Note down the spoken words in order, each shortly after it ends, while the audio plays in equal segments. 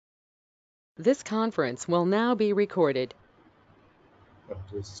This conference will now be recorded. I'm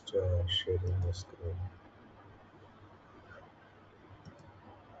just sharing the screen.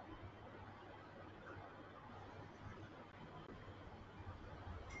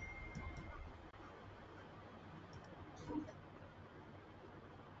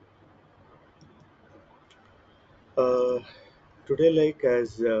 Uh, Today, like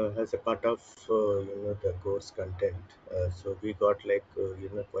as a part of the course content, so we got like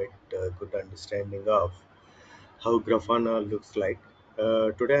quite good understanding of how Grafana looks like.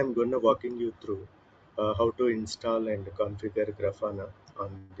 Today, I'm going to walking you through how to install and configure Grafana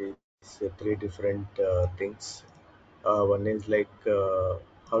on these three different things. One is like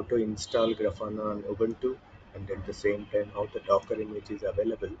how to install Grafana on Ubuntu, and at the same time how the Docker image is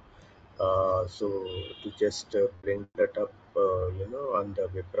available. So to just bring that up, on the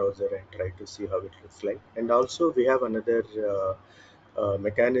web browser and try to see how it looks like. And also we have another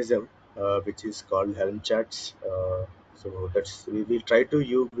mechanism which is called Helm charts. So that's we try to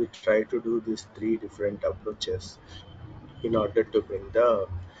do these three different approaches in order to bring the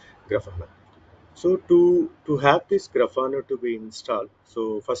Grafana. So to have this Grafana to be installed,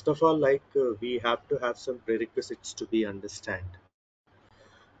 so first of all, like we have to have some prerequisites to be understand.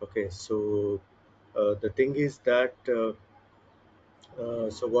 Okay, so the thing is that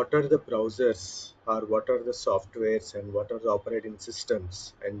so what are the browsers or what are the softwares and what are the operating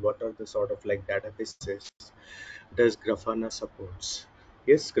systems and what are the sort of like databases does Grafana supports?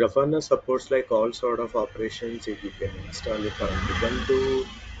 Yes, Grafana supports like all sort of operations. If you can install it on Ubuntu,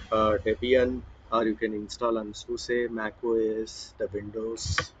 Debian, or you can install on SUSE, Mac OS, the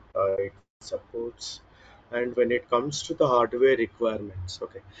Windows. It supports. And when it comes to the hardware requirements,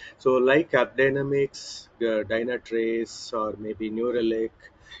 okay, so like AppDynamics, Dynatrace, or maybe Neuralink,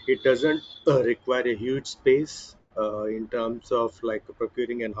 it doesn't require a huge space in terms of like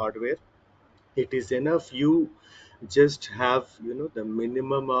procuring an hardware. It is enough you just have the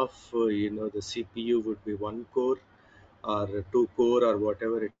minimum of the CPU would be one core or two core or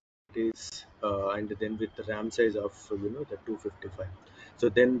whatever it is, and then with the RAM size of the 255. So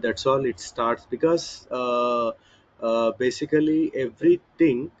then that's all it starts because basically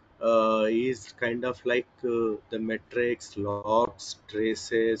everything is kind of like the metrics, logs,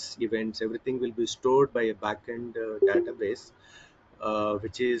 traces, events, everything will be stored by a backend database,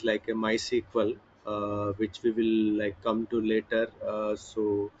 which is like a MySQL, which we will like come to later.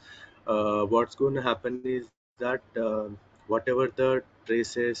 So what's going to happen is that whatever the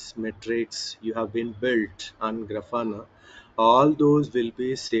traces, metrics you have been built on Grafana, all those will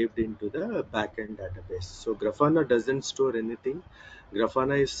be saved into the backend database. So Grafana doesn't store anything.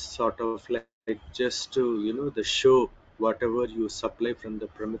 Grafana is sort of like just to the show whatever you supply from the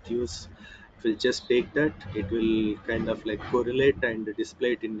Prometheus. Will just take that, it will kind of like correlate and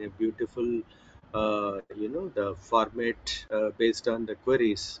display it in a beautiful the format based on the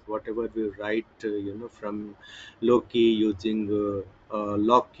queries whatever we write from Loki using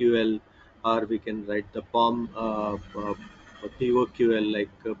LogQL, or we can write the POM POQL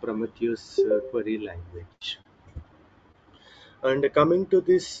like Prometheus query language. And coming to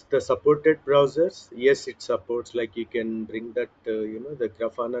this, the supported browsers, yes, it supports like you can bring that the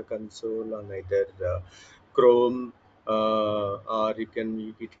Grafana console on either Chrome, or you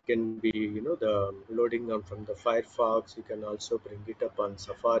can it can be the loading on from the Firefox. You can also bring it up on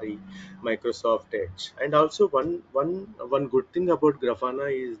Safari, Microsoft Edge, and also one good thing about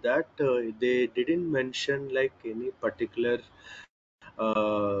Grafana is that they didn't mention like any particular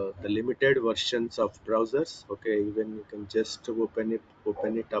the limited versions of browsers. Okay, even you can just open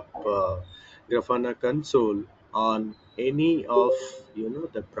it up, Grafana console on any of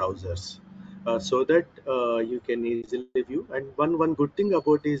the browsers, so that you can easily view. And one good thing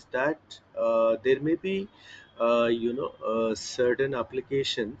about is that there may be certain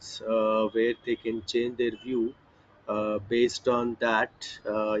applications where they can change their view. Based on that,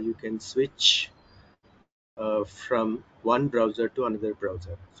 you can switch from one browser to another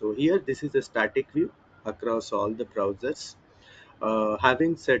browser. So here this is a static view across all the browsers.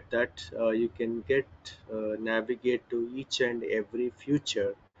 Having said that, you can get navigate to each and every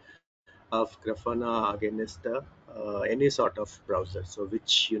feature of Grafana against the any sort of browser. So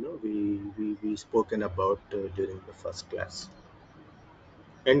which we spoken about during the first class.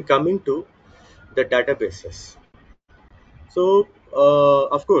 And coming to the databases. So,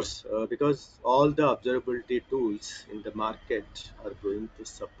 of course, because all the observability tools in the market are going to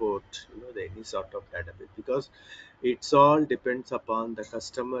support, any sort of database, because it's all depends upon the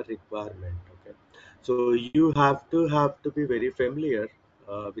customer requirement. Okay, so you have to be very familiar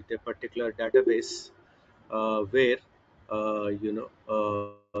with a particular database, where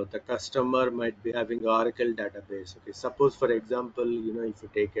the customer might be having Oracle database. Okay, suppose for example, if you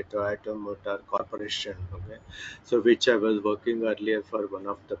take a Toyota Motor Corporation, okay, so which I was working earlier for one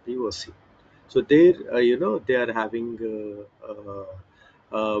of the POC. So there, they are having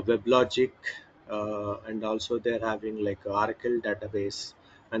WebLogic, and also they're having like Oracle database,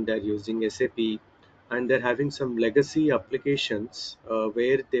 and they're using SAP, and they're having some legacy applications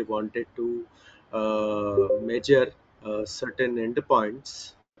where they wanted to measure certain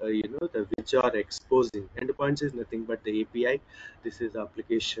endpoints, the which are exposing. Endpoints is nothing but the API. This is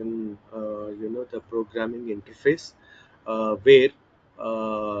application, the programming interface, where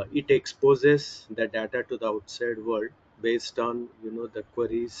it exposes the data to the outside world based on the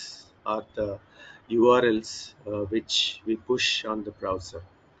queries or the URLs which we push on the browser.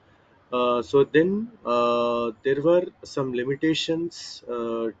 So then there were some limitations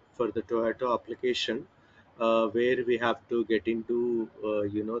for the Toyota application, where we have to get into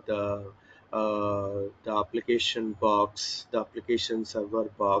the application box, the application server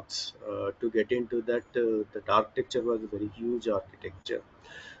box. To get into that, that architecture was a very huge architecture.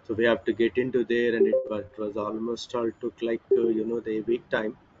 So we have to get into there, and it was almost all took like the week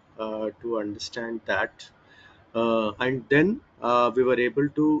time to understand that, and then we were able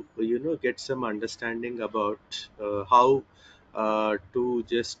to get some understanding about how to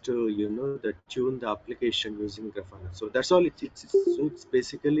just the tune the application using Grafana. So that's all. It's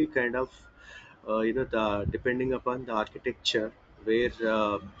basically kind of the depending upon the architecture, where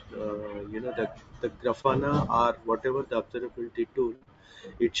the Grafana or whatever the observability tool,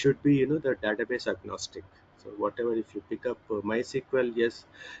 it should be the database agnostic. So whatever, if you pick up MySQL, yes,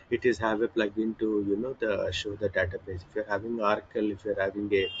 it is have a plugin to the show the database. If you're having Oracle, if you're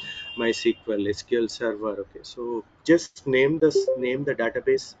having a MySQL SQL server, okay, so just name the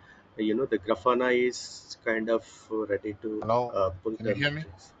database. The Grafana is kind of ready to Hello, pull can you the hear me?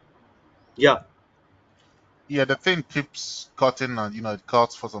 metrics. Yeah. Yeah, the thing keeps cutting and it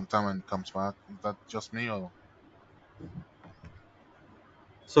cuts for some time and it comes back. Is that just me or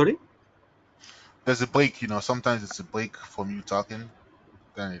Sorry. there's a break, sometimes it's a break from you talking,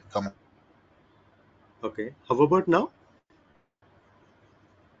 then it comes. Okay, how about now?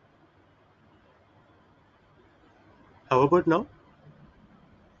 How about now?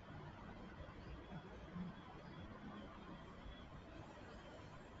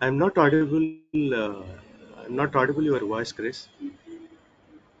 I'm not audible. I'm not audible your voice, Chris.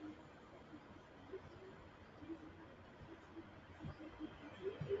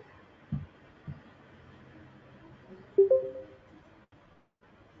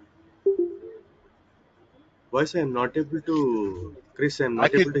 Voice, I'm not able to. Chris, I'm I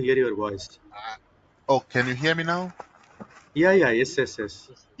not can able to hear your voice. oh, can you hear me now? Yeah, yeah, yes, yes, yes.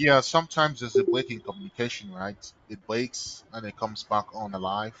 Yeah, sometimes there's a break in communication, right? It breaks and it comes back on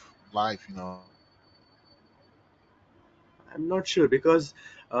alive. I'm not sure because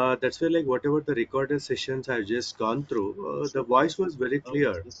that's why, like, whatever the recorded sessions I've just gone through, the voice was very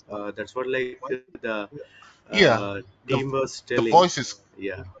clear. That's what, like, the Yeah, the team was the telling. voice is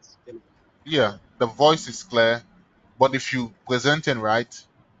Yeah, yeah, the voice is clear, but if you present it right,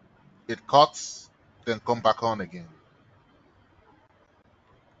 it cuts, then come back on again.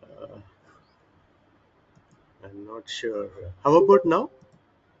 uh, I'm not sure. How about now?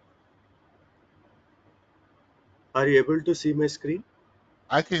 Are you able to see my screen?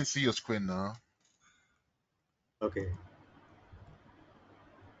 I can see your screen now. Okay.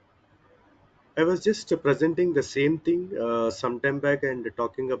 I was just presenting the same thing some time back and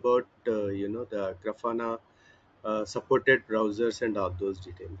talking about the Grafana supported browsers and all those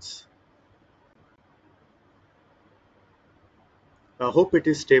details. I hope it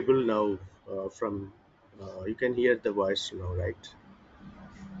is stable now. From You can hear the voice now, right?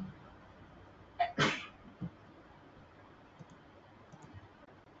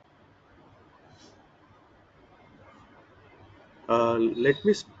 Let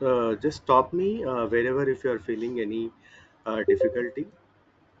me just stop me wherever if you are feeling any difficulty.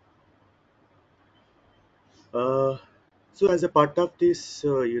 Uh, so as a part of this,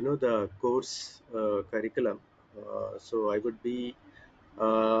 the course curriculum, so I would be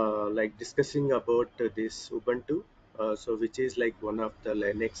like discussing about this Ubuntu, so which is like one of the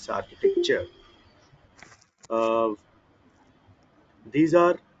Linux architecture. Uh, these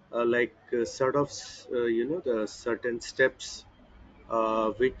are like sort of the certain steps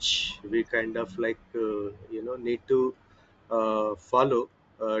which we kind of like need to follow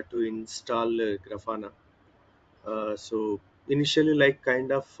to install Grafana. So initially, like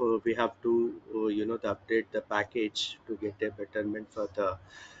kind of we have to the update the package to get a betterment for the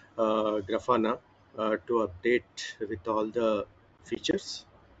Grafana. to update with all the features.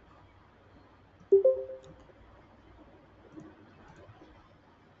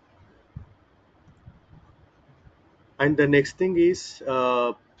 And the next thing is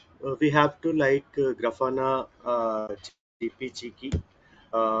we have to like Grafana GPG key,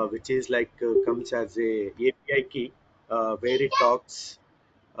 which is like comes as a API key where it talks,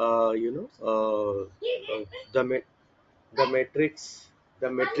 you know, the the metrics, the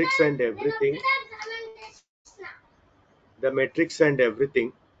metrics and everything, the metrics and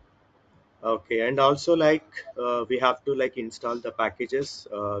everything. Okay, and also like we have to like install the packages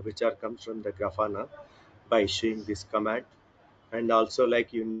which are comes from the Grafana by issuing this command. And also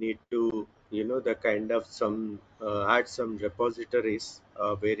like you need to the kind of some add some repositories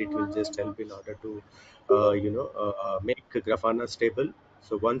where it will just help in order to make Grafana stable.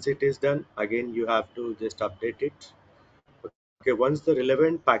 So once it is done, again you have to just update it. Okay, once the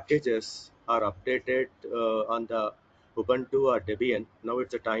relevant packages are updated on the Ubuntu or Debian, now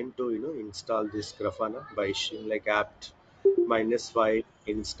it's the time to install this Grafana by issuing like apt -y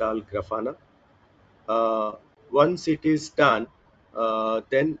install Grafana. uh, Once it is done,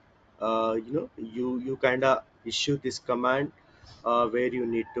 then you kind of issue this command where you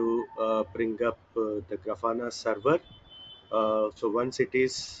need to bring up the Grafana server. So once it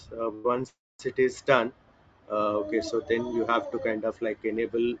is done, okay, so then you have to kind of like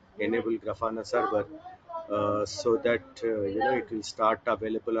enable Grafana server so that it will start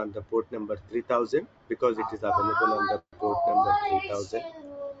available on the port number 3000, because it is available on the port number 3000.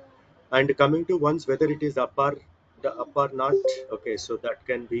 And coming to once whether it is up or not, okay, so that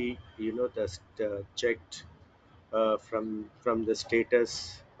can be just checked from the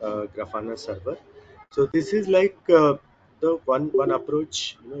status Grafana server. So this is like the one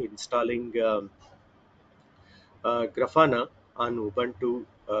approach, installing Grafana on Ubuntu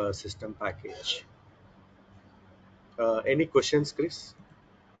system package. Any questions, Chris?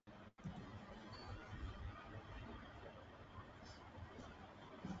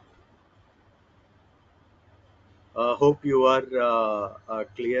 Hope you are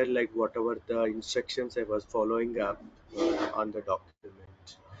clear, like whatever the instructions I was following up on the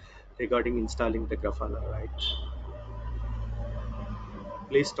document regarding installing the Grafana, right?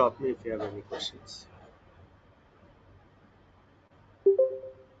 Please stop me if you have any questions.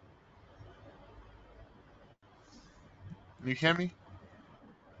 Can you hear me?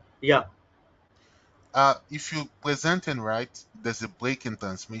 Yeah. If you presenting right, there's a break in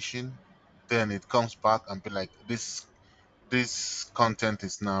transmission, then it comes back and be like this content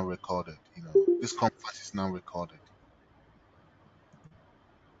is now recorded. This conference is now recorded.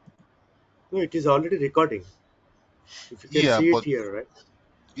 No, it is already recording. If you can Yeah, see it but here, right?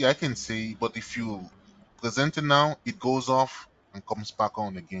 yeah, I can see. But if you present it now, it goes off and comes back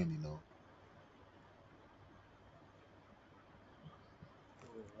on again.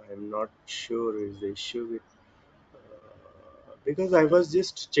 I'm not sure is the issue with because I was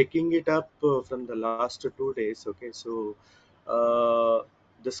just checking it up from the last 2 days. Okay, so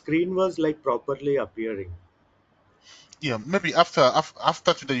the screen was like properly appearing. Yeah, maybe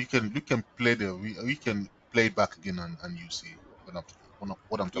after today you can play we can play it back again and you see what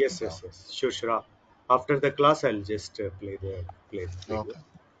I'm talking Yes, about. yes, yes. Sure, sure. After the class, I'll just play the video. Okay.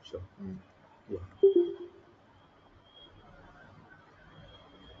 Sure. Mm. Yeah.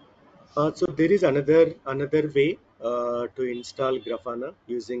 So there is another way to install Grafana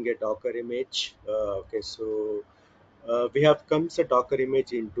using a Docker image. Okay, so we have comes a Docker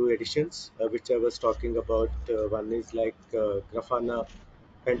image in two editions, which I was talking about. One is like Grafana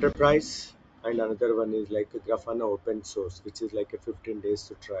Enterprise, and another one is like a Grafana Open Source, which is like a 15 days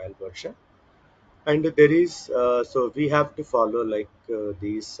to trial version. And there is so we have to follow like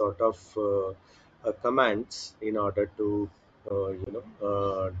these sort of commands in order to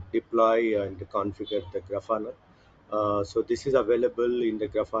deploy and configure the Grafana. So this is available in the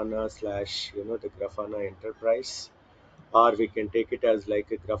Grafana slash the Grafana Enterprise, or we can take it as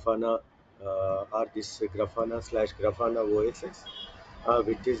like a Grafana or this Grafana slash Grafana OSS,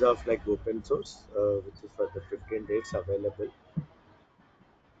 which is of like open source, which is for the 15 days available.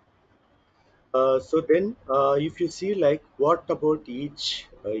 So then, if you see like what about each,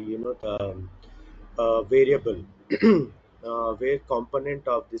 the variable where component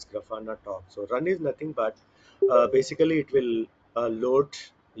of this Grafana talk. So run is nothing but basically it will load,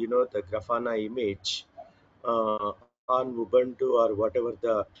 the Grafana image uh, on Ubuntu or whatever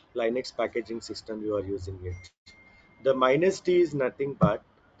the Linux packaging system you are using it. The minus D is nothing but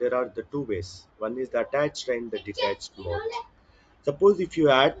there are the two ways. One is the attached and the detached mode. Suppose if you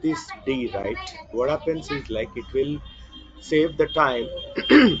add this D, right, what happens is like it will save the time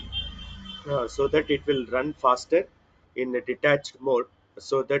so that it will run faster in a detached mode,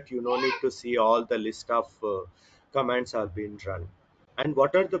 so that you no need to see all the list of commands are being run. And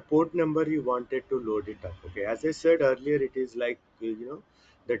what are the port number you wanted to load it up? Okay, as I said earlier, it is like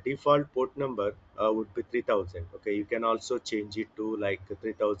the default port number would be 3000. Okay, you can also change it to like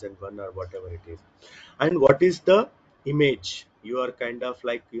 3001 or whatever it is. And what is the image? You are kind of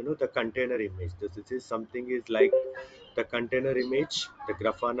like the container image. This is something is like the container image, the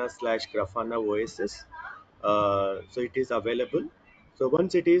Grafana slash Grafana OSS. So it is available. So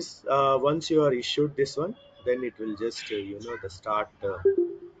once you are issued this one, then it will just the start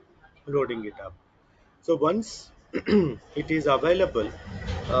loading it up. So once it is available,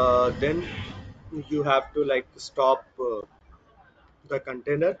 then you have to like stop the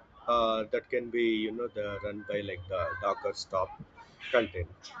container. That can be the run by like the Docker stop container.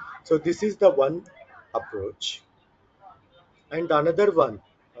 So this is the one approach. And another one,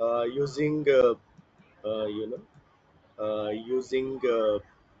 using you know using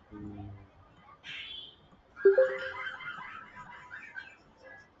mm,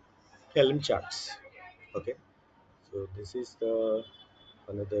 Helm charts. Okay, so this is the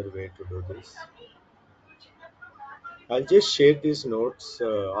another way to do this. I'll just share these notes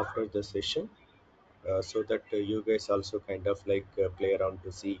after the session, so that you guys also kind of like play around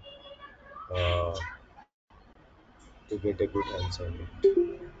to see, uh, to get a good answer on it.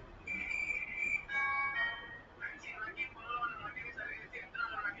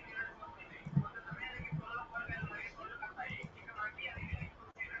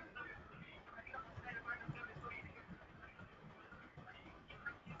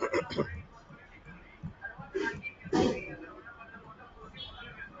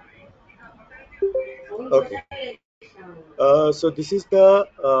 Okay, so this is the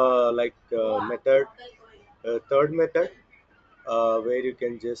method, third method, where you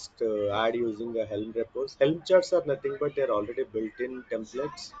can just add using the Helm repos. Helm charts are nothing but they're already built-in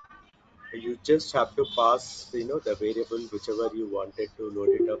templates. You just have to pass the variable whichever you wanted to load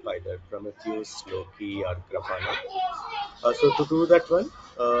it up, either Prometheus, Loki, or Grafana. So to do that one,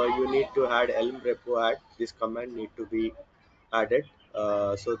 you need to add Elm repo add. This command need to be added,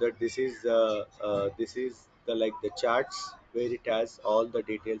 so that this is the like the charts where it has all the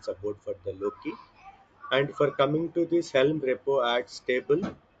details about for the Loki. And for coming to this Helm repo adds table,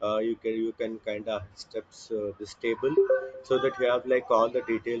 you can kind of steps this table, so that you have like all the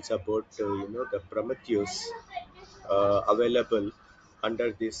details about the Prometheus available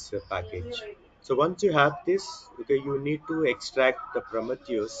under this package. So once you have this, okay, you need to extract the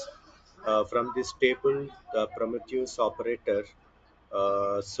Prometheus from this table, the Prometheus operator,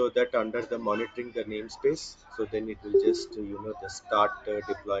 so that under the monitoring the namespace, so then it will just the start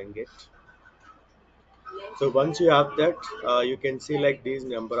deploying it. So once you have that, you can see like these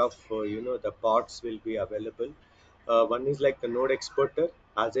number of the pods will be available. One is like the node exporter.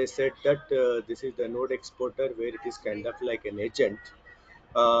 As I said that this is the node exporter where it is kind of like an agent,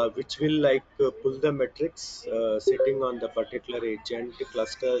 which will like pull the metrics sitting on the particular agent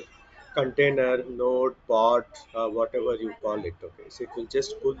cluster, container, node, pod, whatever you call it. Okay, so it will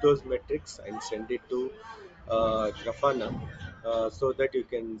just pull those metrics and send it to Grafana, so that you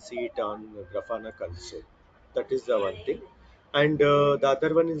can see it on Grafana console. That is the one thing. And the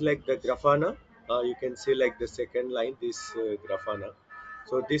other one is like the Grafana. You can see like the second line, this Grafana.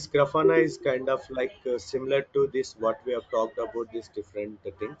 So this Grafana is kind of like similar to this what we have talked about, these different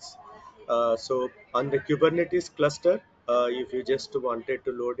things. So on the Kubernetes cluster, if you just wanted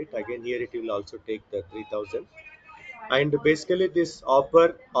to load it again, here it will also take the 3000. And basically this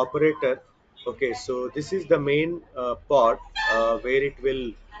operator, okay, so this is the main part where it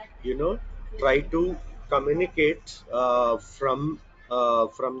will you know try to communicate from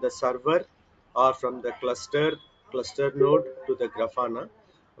the server or from the cluster node to the Grafana,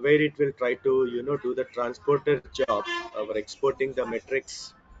 where it will try to do the transporter job of exporting the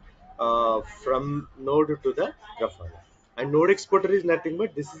metrics from node to the Grafana. And node exporter is nothing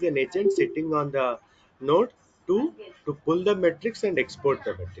but this is an agent sitting on the node to pull the metrics and export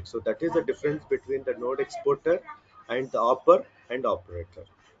the metrics. So that is the difference between the node exporter and the and operator.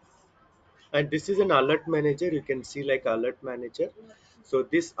 And this is an alert manager. You can see like alert manager. So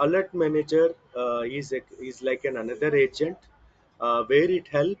this alert manager is like another agent, where it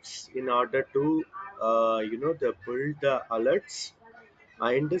helps in order to the build the alerts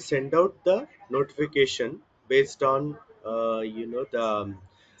and send out the notification based on the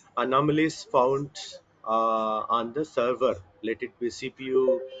anomalies found on the server. Let it be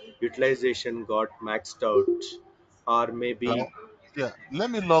CPU utilization got maxed out, or maybe. Now, yeah, let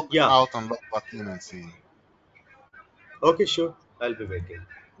me log Yeah, out and log back in and see. okay, sure, I'll be waiting.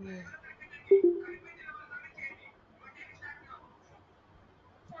 Yeah.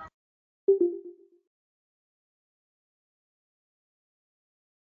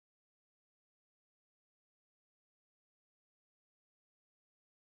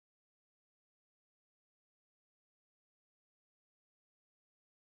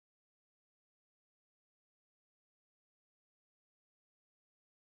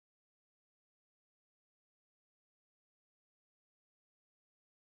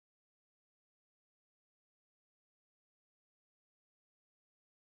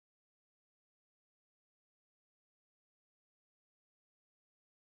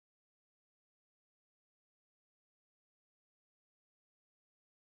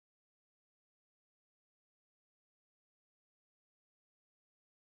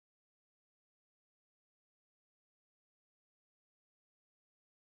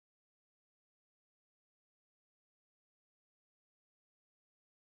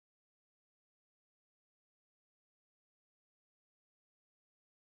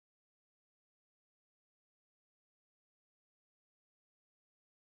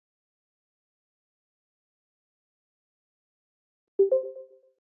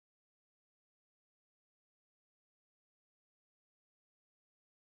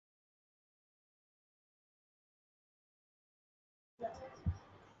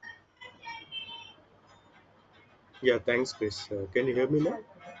 Yeah, thanks, Chris. Can you hear me now?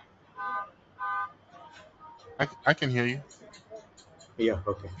 I can hear you. Yeah,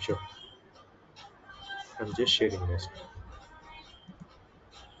 okay, sure. I'm just sharing this.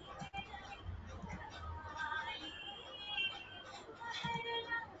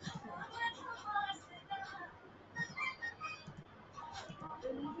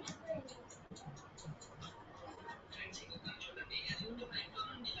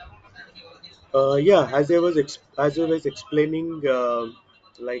 Yeah, as I was explaining, so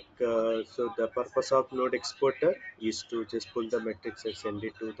the purpose of node exporter is to just pull the metrics and send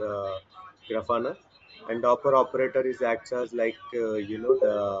it to the Grafana, and operator is acts as the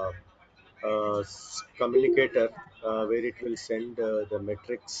communicator where it will send the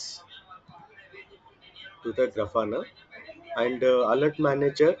metrics to the Grafana, and alert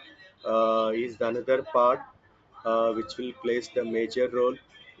manager is the another part which will plays the major role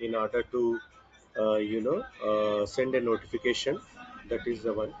in order to send a notification. That is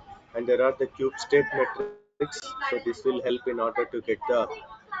the one. And there are the cube state metrics, so this will help in order to get the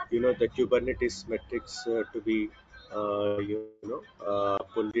the Kubernetes metrics to be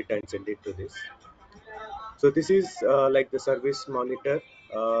pulled it and send it to this. So this is like the service monitor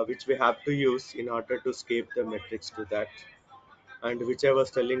which we have to use in order to scape the metrics to that. And which I was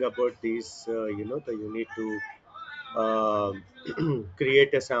telling about these, the you need to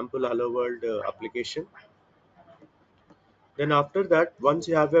create a sample hello world application. Then after that, once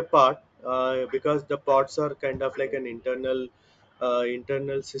you have a pod, because the pods are kind of like an internal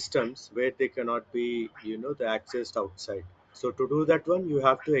systems where they cannot be the accessed outside. So to do that one, you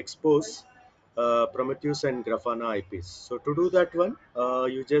have to expose Prometheus and Grafana IPs. So to do that one,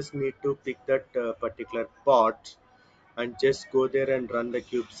 you just need to pick that particular pod and just go there and run the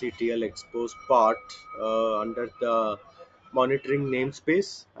kubectl expose part under the monitoring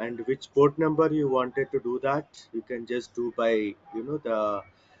namespace, and which port number you wanted to do that you can just do by the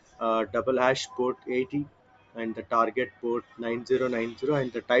double hash port 80 and the target port 9090,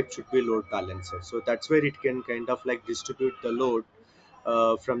 and the type should be load balancer. So that's where it can kind of like distribute the load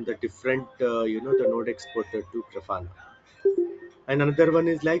from the different the node exporter to Grafana. And another one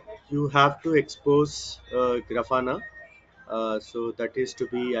is like you have to expose Grafana, so that is to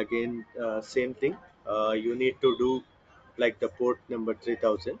be again same thing. You need to do like the port number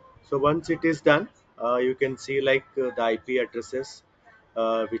 3000. So once it is done, you can see like the IP addresses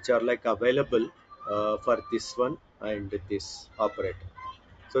which are like available for this one and this operator.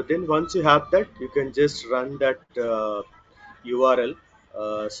 So then once you have that, you can just run that URL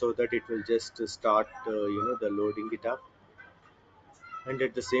so that it will just start the loading it up, and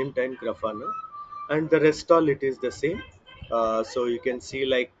at the same time Grafana, and the rest all it is the same. So you can see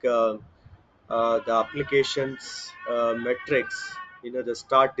like the applications metrics, the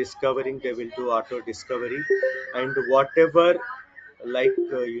start discovering they will do auto discovery, and whatever like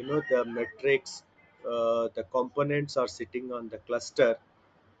the metrics, the components are sitting on the cluster,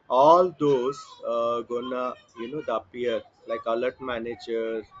 all those gonna the appear like alert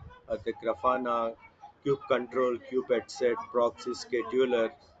manager, the Grafana, kube control, kube headset, proxy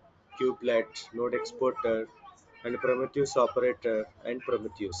scheduler, kubelet, node exporter, and Prometheus operator, and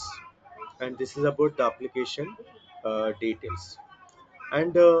Prometheus. And this is about the application details.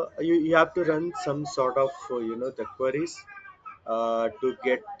 And you have to run some sort of the queries to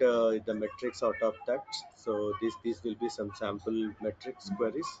get the metrics out of that. So these will be some sample metrics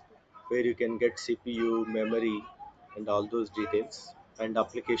queries where you can get CPU, memory, and all those details, and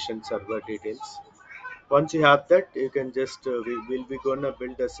application server details. Once you have that, you can just we will be gonna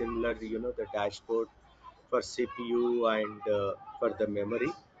build a similar the dashboard for CPU and for the memory,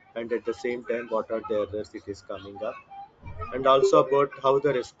 and at the same time what are the errors it is coming up, and also about how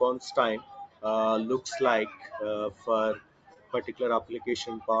the response time looks like for particular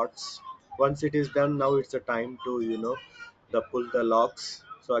application parts. Once it is done, now it's the time to the pull the logs.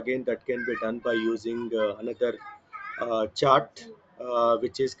 So again, that can be done by using another chart,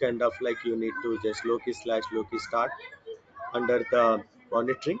 which is kind of like you need to just loki slash loki start under the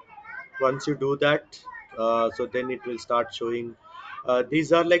monitoring. Once you do that, so then it will start showing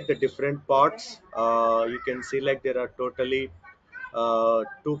these are like the different parts. You can see like there are totally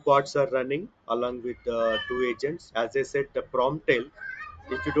two pods are running along with two agents. As I said, the prompt tail,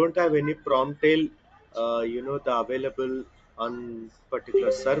 if you don't have any prompt tail the available on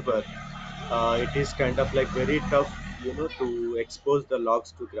particular server, it is kind of like very tough to expose the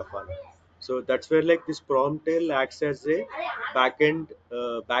logs to Grafana. So that's where like this prompt tail acts as a backend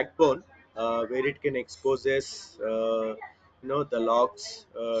backbone where it can exposes the logs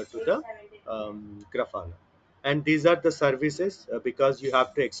to the Grafana. And these are the services because you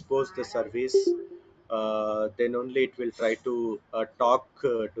have to expose the service then only it will try to talk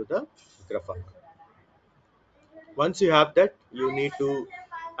to the Grafana. Once you have that, you need to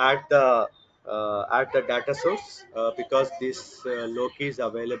add the data source, because this Loki is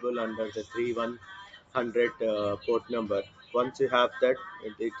available under the 3100 port number. Once you have that,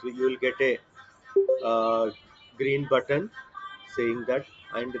 you will get a green button saying that,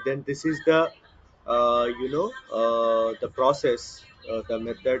 and then this is the the process, the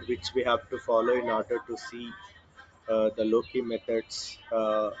method which we have to follow in order to see the Loki methods,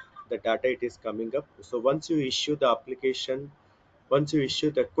 the data it is coming up. So once you issue the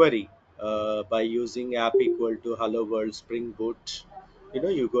query by using app equal to hello world spring boot,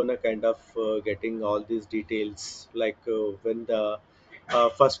 you're gonna kind of getting all these details, like when the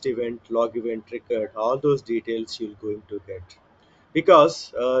first event, log event triggered, all those details you're going to get,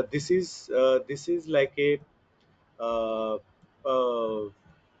 because this is like a uh, uh,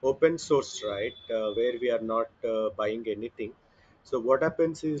 open source, right? Where we are not buying anything. So what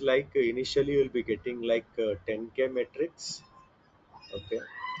happens is, like, initially you'll be getting like 10K metrics. Okay.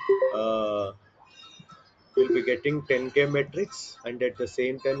 uh, you'll be getting 10K metrics, and at the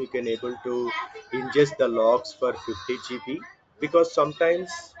same time you can able to ingest the logs for 50 GB, because sometimes,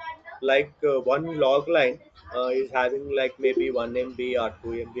 like, one log line is having like maybe 1 MB or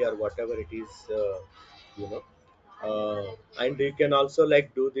 2 MB or whatever it is, you know and you can also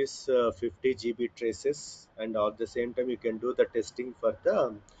like do this 50 GB traces, and at the same time you can do the testing for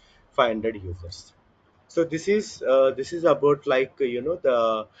the 500 users. So this is about, like,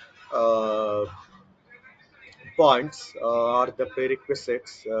 the uh, points or the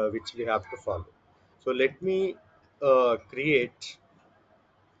prerequisites which we have to follow. So let me create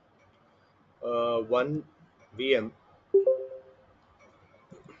one VM.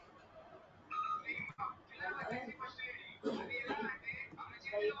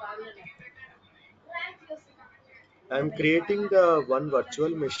 I'm creating the one virtual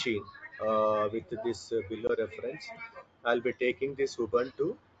machine with this below reference. I'll be taking this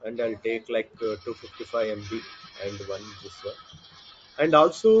Ubuntu, and I'll take like 255 MB and one this one. And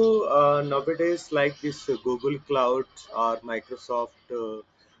also nowadays, like this Google Cloud or Microsoft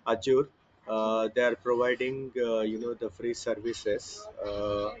Azure, they are providing the free services.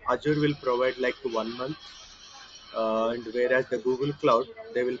 Azure will provide like 1 month, and whereas the Google Cloud,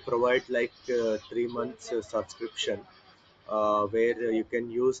 they will provide like 3 months subscription, where you can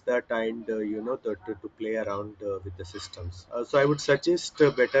use that, and to play around with the systems. So I would suggest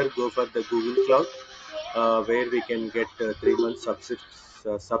better go for the Google Cloud, where we can get 3 months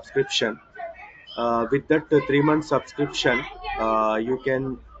subscription. With that 3 month subscription, you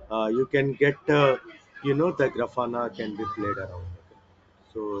can get the Grafana can be played around.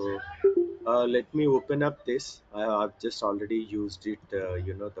 So let me open up this. I've just already used it, the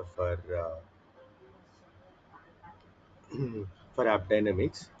for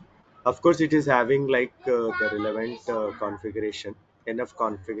AppDynamics. Of course, it is having like the relevant configuration, enough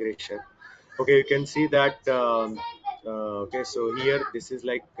configuration. Okay, you can see that. Okay, so here this is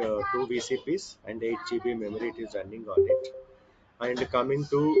like two VCPs and 8 GB memory it is running on it. And coming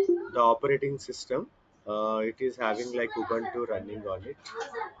to the operating system, it is having like Ubuntu running on it.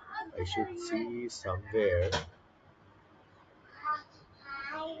 I should see somewhere.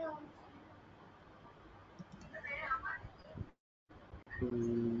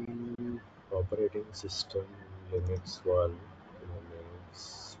 Hmm, operating system Linux 1,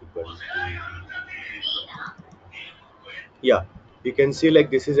 Linux Ubuntu. Yeah, you can see like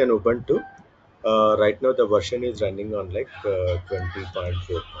this is an Ubuntu. Right now the version is running on like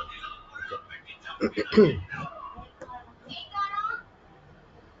 20.4.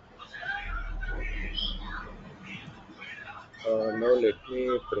 Now let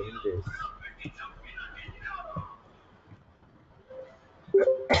me bring this.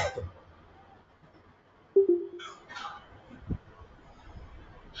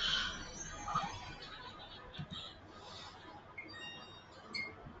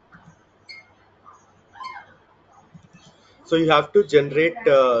 So you have to generate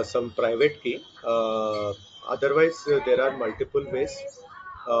some private key. Otherwise, there are multiple ways.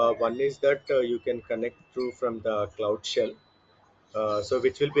 One is that you can connect through from the cloud shell, so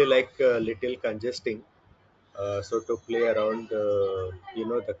which will be like little congesting. So to play around,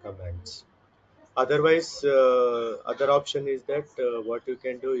 the commands. Otherwise, other option is that what you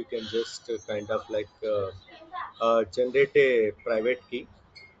can do, you can just kind of like generate a private key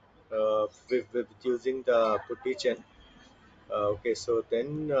with using the putty. Okay, so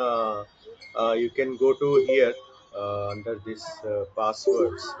then you can go to here under this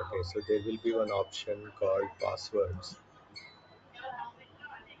passwords. Okay, so there will be one option called passwords.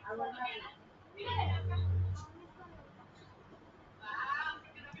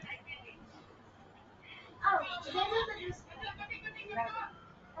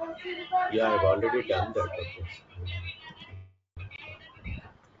 Yeah, I've already done that. Okay.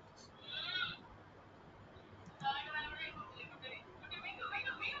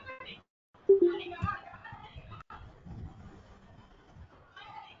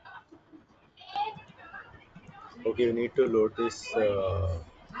 Okay, you need to load this one.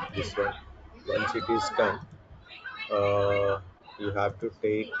 Once it is done, uh, you have to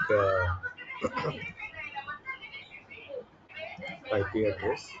take IP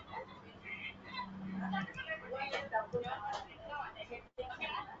address.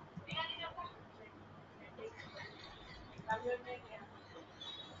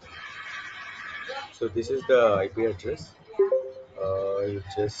 So this is the IP address. You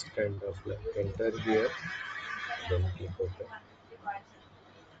just kind of like enter here, then click OK.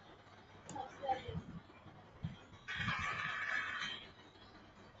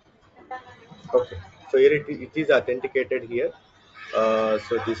 Okay, so here it is authenticated here.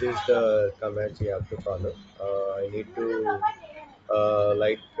 So this is the commands you have to follow. I need to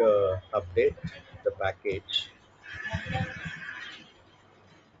update the package.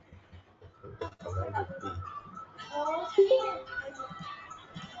 The command would be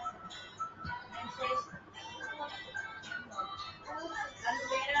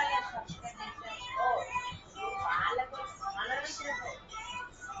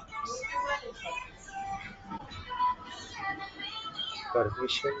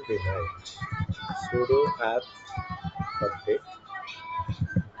permission denied. Sudo app update.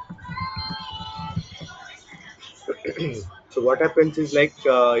 So what happens is like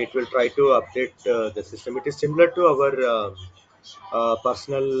it will try to update the system. It is similar to our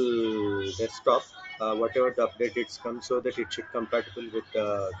personal desktop. Whatever the update it's come, so that it should compatible with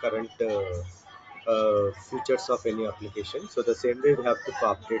the current features of any application. So the same way we have to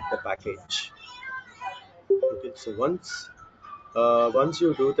update the package. Okay, so once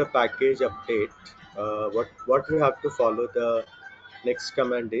you do the package update, what we have to follow the next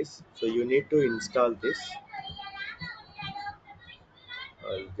command is, so you need to install this.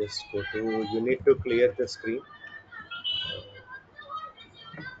 Just go to, you need to clear the screen.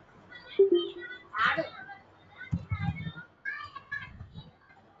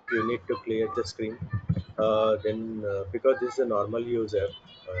 You need to clear the screen. Then because this is a normal user,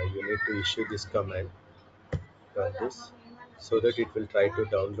 you need to issue this command, run this, so that it will try to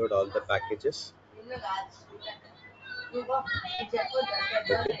download all the packages.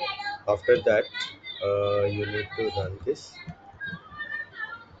 Okay. After that, you need to run this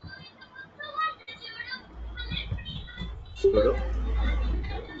sudo.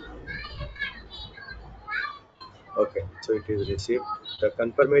 Okay, so it is received. The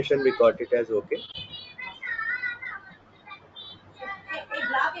confirmation we got it as okay,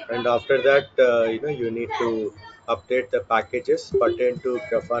 and after that, you need to update the packages pertain to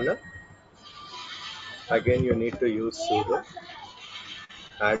Grafana. Again, you need to use sudo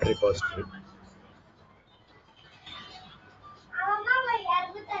add repository.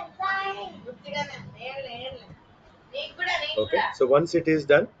 Okay, so once it is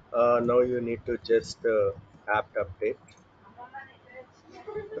done, now you need to just apt update.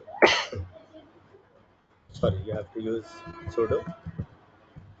 Sorry, you have to use sudo.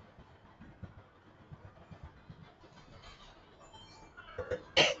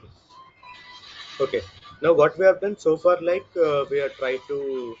 Okay, now what we have done so far, like we are trying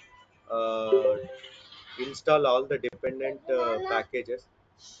to uh, install all the dependent packages.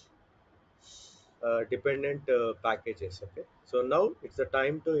 Okay, so now it's the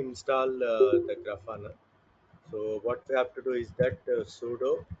time to install the Grafana. So what we have to do is that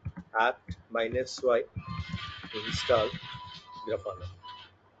sudo apt -y install Grafana.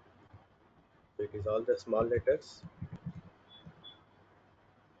 So it is all the small letters.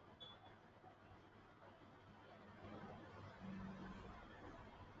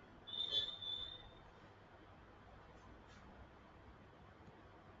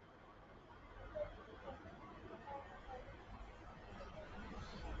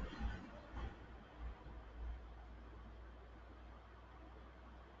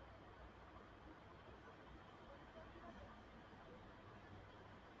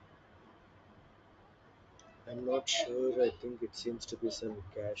 I'm not sure. I think it seems to be some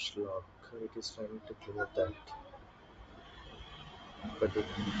cache lock. It is trying to clear that, but it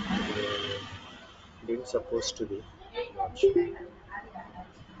didn't supposed to be. Not sure.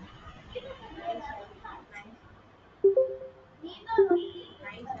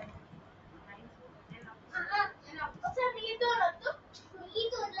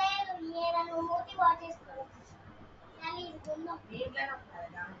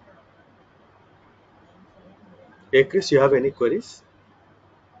 Hey Chris, you have any queries?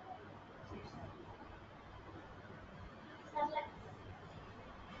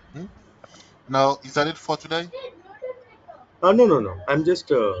 Hmm? Now, is that it for today? No, no, no. I've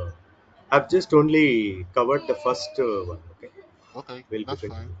just only covered the first one. Okay, Okay, we'll be that's fine.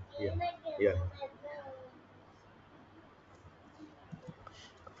 continuing. Yeah, yeah.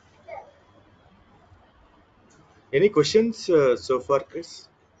 Any questions so far, Chris,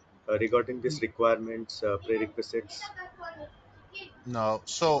 regarding these N- requirements, prerequisites? Now,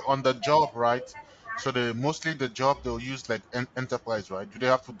 so on the job, right? So the mostly the job they'll use like enterprise, right? Do they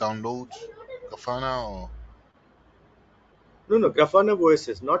have to download Grafana or No, no. Grafana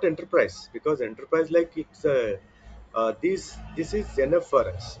OSS, not enterprise, because enterprise like it's this is enough for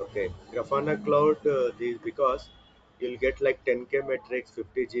us. Okay, Grafana Cloud, this because you'll get like 10K metrics,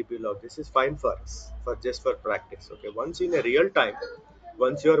 50 GB log. This is fine for us for just for practice. Okay, once in a real time,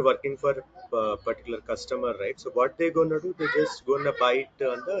 once you are working for a particular customer, right? So what they're gonna do? They just gonna buy it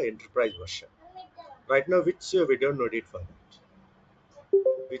on the enterprise version. Right now, which we don't need it for that.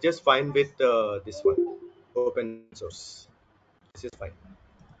 We just fine with this one, open source. This is fine.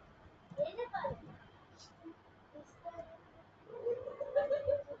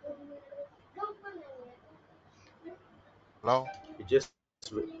 hello? You just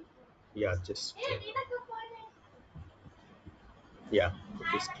yeah, just yeah,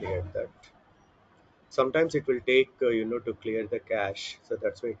 it is clear that. Sometimes it will take to clear the cache, so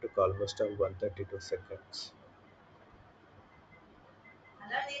that's why it took almost on 132 seconds.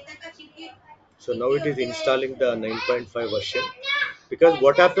 So now it is installing the 9.5 version, because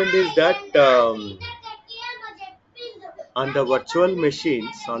what happened is that on the virtual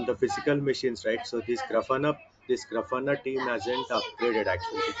machines, on the physical machines, right? So this Grafana team hasn't upgraded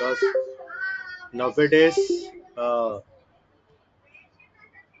actually, because nowadays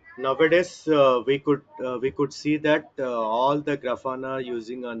uh, we could see that all the Grafana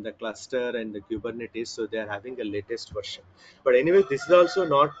using on the cluster and the Kubernetes, so they are having a latest version. But anyway, this is also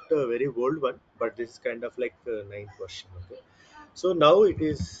not a very old one, but this is kind of like ninth version. Okay, so now it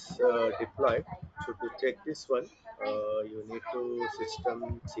is deployed. So to check this one, you need to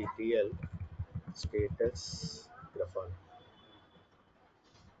systemctl status Grafana.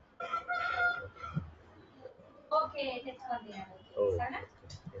 Oh, okay.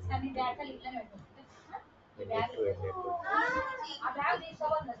 I need to enable this.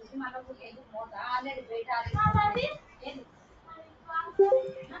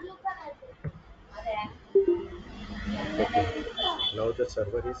 Okay. Now the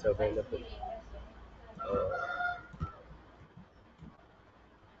server is available.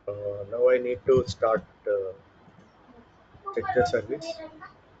 Now I need to start check the service.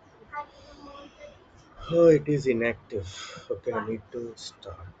 Oh, it is inactive. Okay, I need to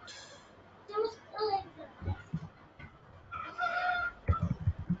start.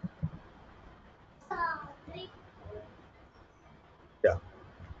 Yeah.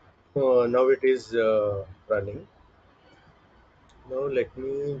 Now it is running. Now let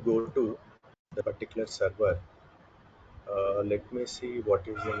me go to the particular server. Let me see what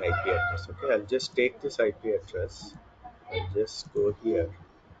is an IP address. Okay, I'll just take this IP address and just go here.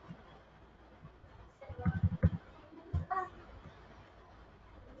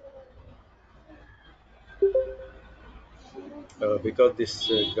 Because this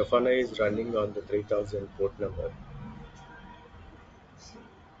Grafana is running on the 3000 port number.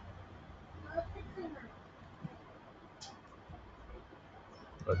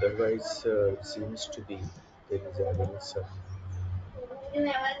 Otherwise, it seems to be there is having some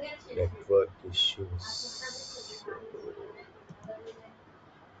network issues. So,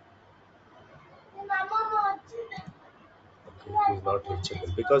 okay, it is not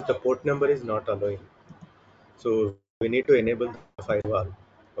reachable because the port number is not allowing. So we need to enable the firewall.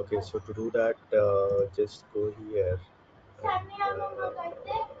 Okay, so to do that, just go here. And,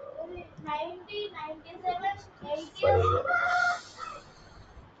 firewall.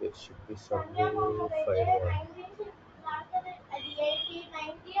 There should be some way firewall.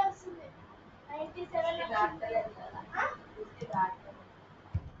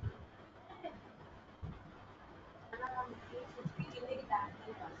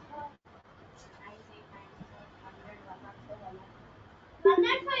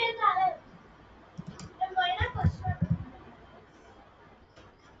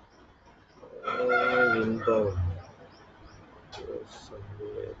 Inbound.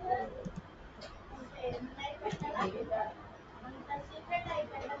 Somewhere.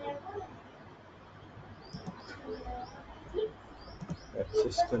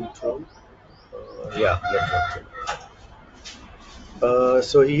 Access control. Yeah, network.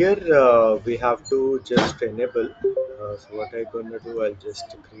 So here we have to just enable. So what I'm gonna do, I'll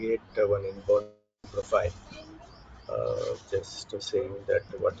just create one inbound profile. Just saying that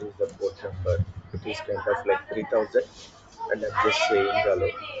what is the port number. It is kind of like 3000, and I'm just saying hello.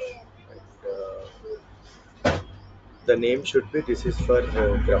 And the name should be, this is for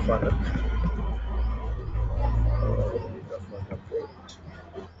Grafana. Grafana port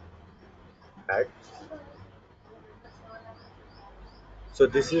add. So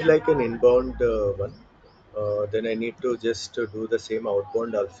this is like an inbound one. Then I need to just do the same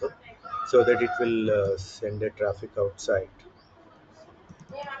outbound also, so that it will send a traffic outside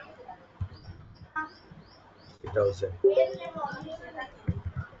 3000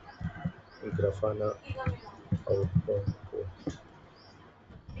 Grafana outbound port.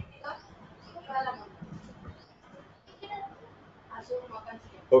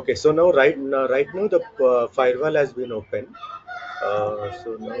 Okay, so right now the firewall has been open.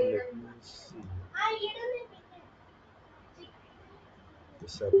 So now let me see. The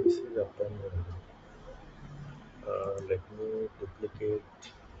service is up and running. Let me duplicate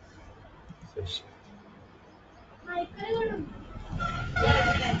session.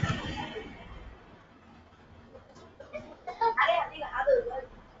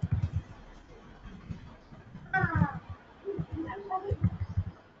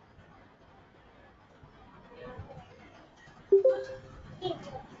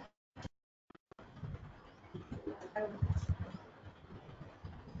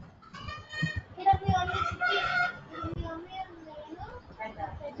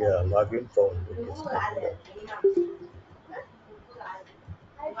 Yeah, login found. It is coming up.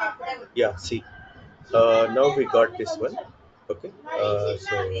 Yeah, see. Now we got this one. Okay.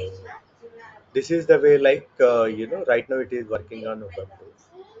 So this is the way, like right now it is working on Ubuntu.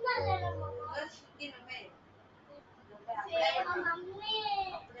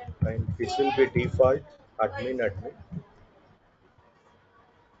 And this will be default admin.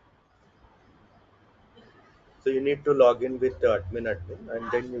 So you need to log in with the admin,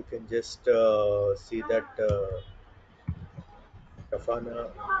 and then you can just see that Grafana,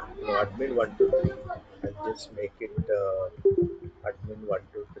 no, admin 123, and just make it admin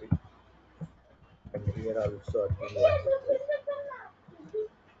 123, and here also admin 123.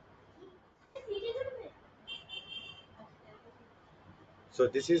 So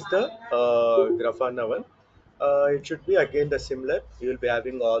this is the Grafana one. It should be again the similar. You will be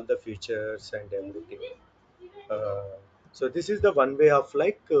having all the features and everything. Uh, so this is the one way of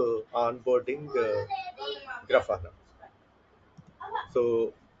like onboarding Grafana.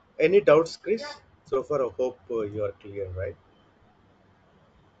 So any doubts, Chris? So far, I hope you are clear, right?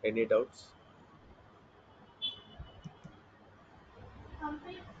 Any doubts?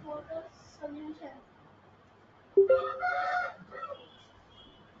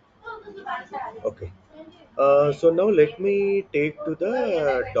 Okay. So now let me take to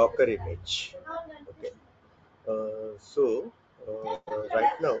the Docker image. Okay. So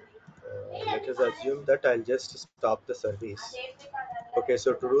right now, let us assume that I'll just stop the service. Okay.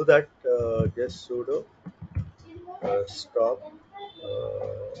 So to do that, just sudo stop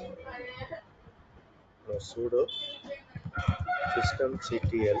sudo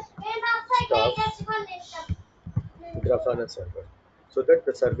systemctl stop Grafana server, so that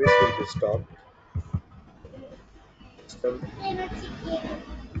the service will be stopped.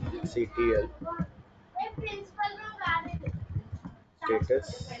 Systemctl status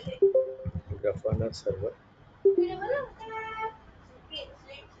Grafana server.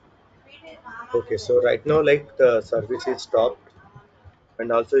 Okay, so right now, like the service is stopped,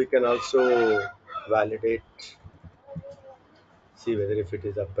 and also you can also validate, see whether if it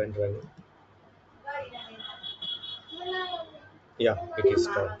is up and running. Yeah, it is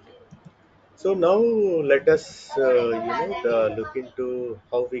stopped. So now let us, look into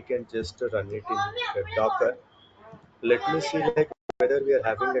how we can just run it in Docker. Let me see like whether we are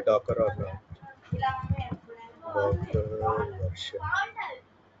having a Docker or not. Docker version.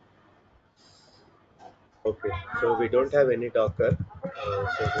 Okay, so we don't have any Docker.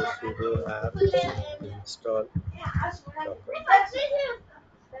 So go sudo app install Docker.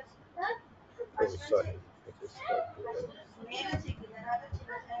 Oh, sorry, it is not good.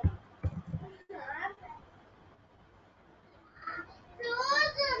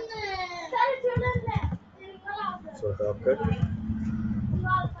 So Docker.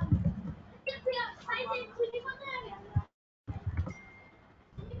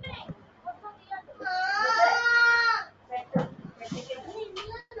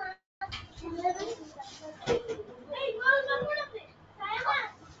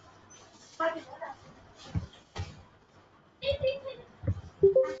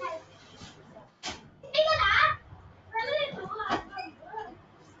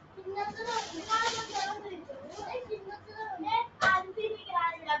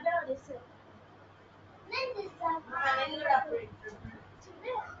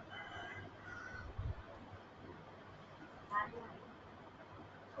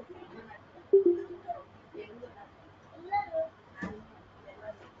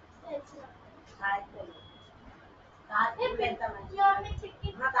 Okay.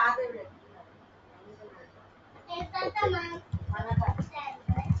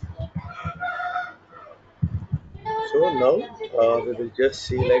 So now we will just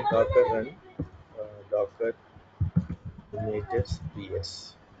see like Docker run, Docker images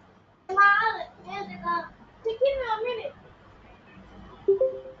ps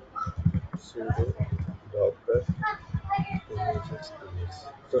sudo docker images ps.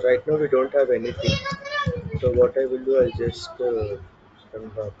 So right now we don't have anything. So what I will do, I'll just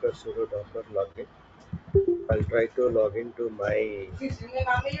run docker sudo docker login. I'll try to log into my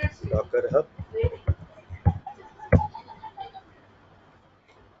Docker hub.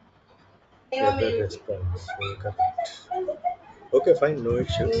 Error response incorrect. Okay, fine, no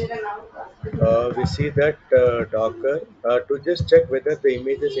issues. We see that Docker, to just check whether the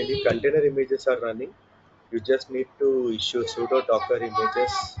images, any container images are running, you just need to issue sudo docker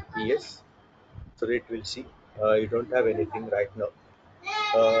images ps, so it will see. You don't have anything right now.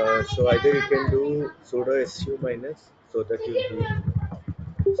 So either you can do sudo su minus, so that you will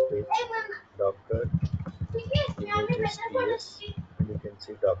be space docker images ps, and you can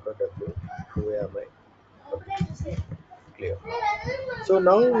see docker w, where am I? Okay, clear. So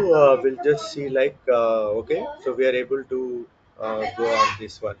now we'll just see like okay, so we are able to go on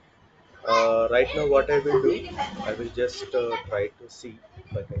this one. Right now, what I will do, I will just try to see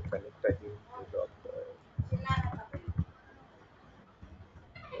if I can connect again to login.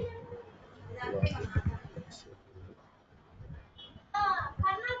 Let's see.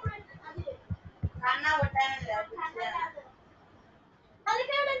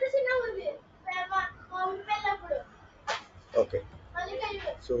 Okay.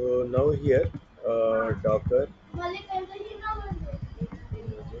 So now here, Docker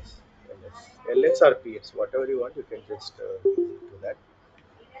images ls whatever you want, you can just do that.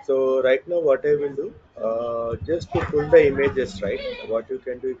 So right now, what I will do, just to pull the images, right? What you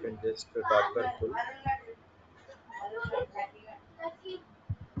can do, you can just Docker pull.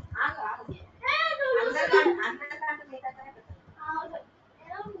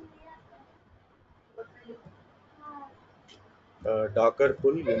 Docker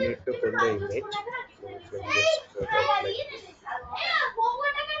pull, you need to pull the image. So if you just write like this,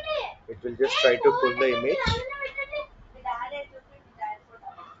 it will just try to pull the image.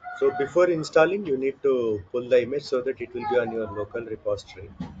 So before installing, you need to pull the image so that it will be on your local repository.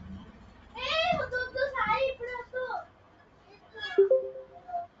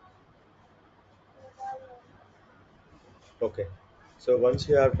 Okay. So once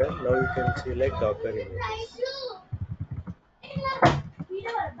you have done, now you can see like Docker images.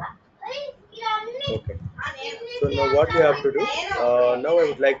 Okay. So now what you have to do? Now I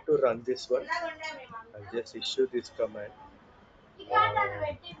would like to run this one. I'll just issue this command.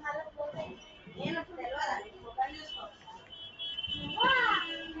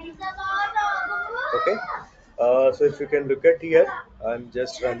 Okay. So if you can look at here, I'm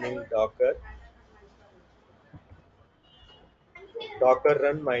just running Docker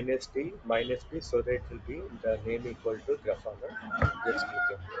run minus t minus p, so that it will be the name equal to Grafana. Just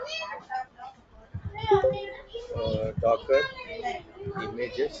clicking. Docker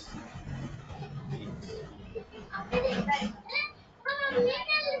images Docker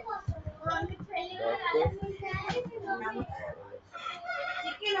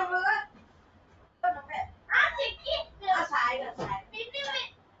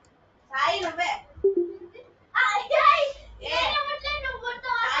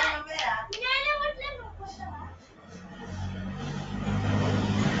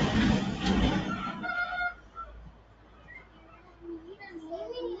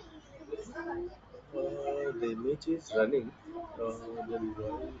the image is running. Then why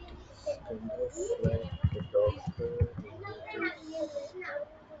it is kind of like the Docker images.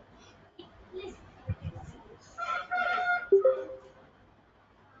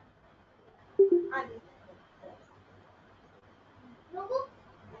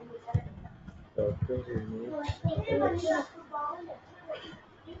 Docker image.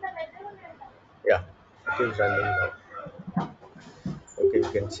 Yeah, it is running now. Okay,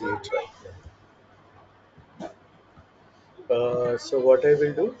 you can see it right now. So what I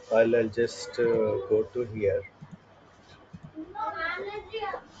will do, I'll just go to here,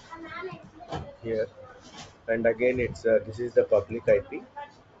 and again it's this is the public IP.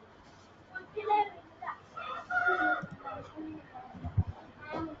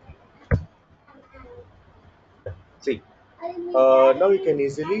 See, now you can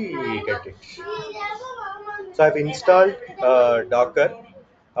easily get it. So I've installed Docker.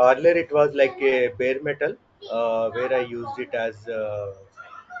 Earlier it was like a bare metal where I used it as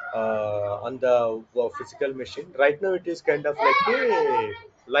on the physical machine. Right now, it is kind of like a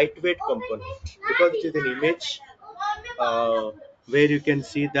lightweight component because it is an image where you can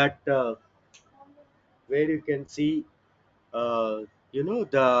see that where you can see the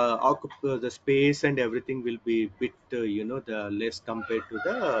the space and everything will be bit the less compared to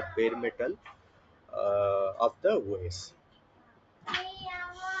the bare metal of the OS.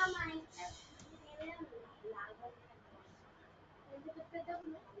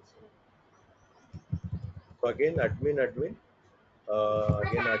 So again, admin, again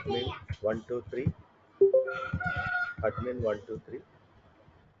admin 123, admin 123.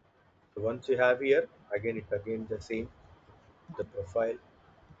 So once you have here, again it again the same, the profile,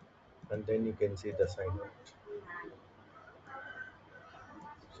 and then you can see the sign out.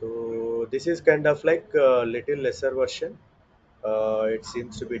 So this is kind of like a little lesser version. It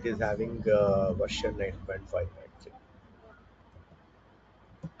seems to be it is having version 9.5 actually.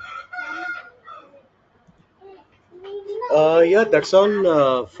 Yeah, that's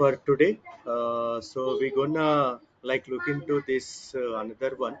all for today. So we're gonna like look into this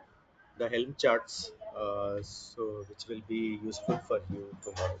another one, the Helm charts. So which will be useful for you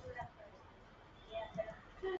tomorrow.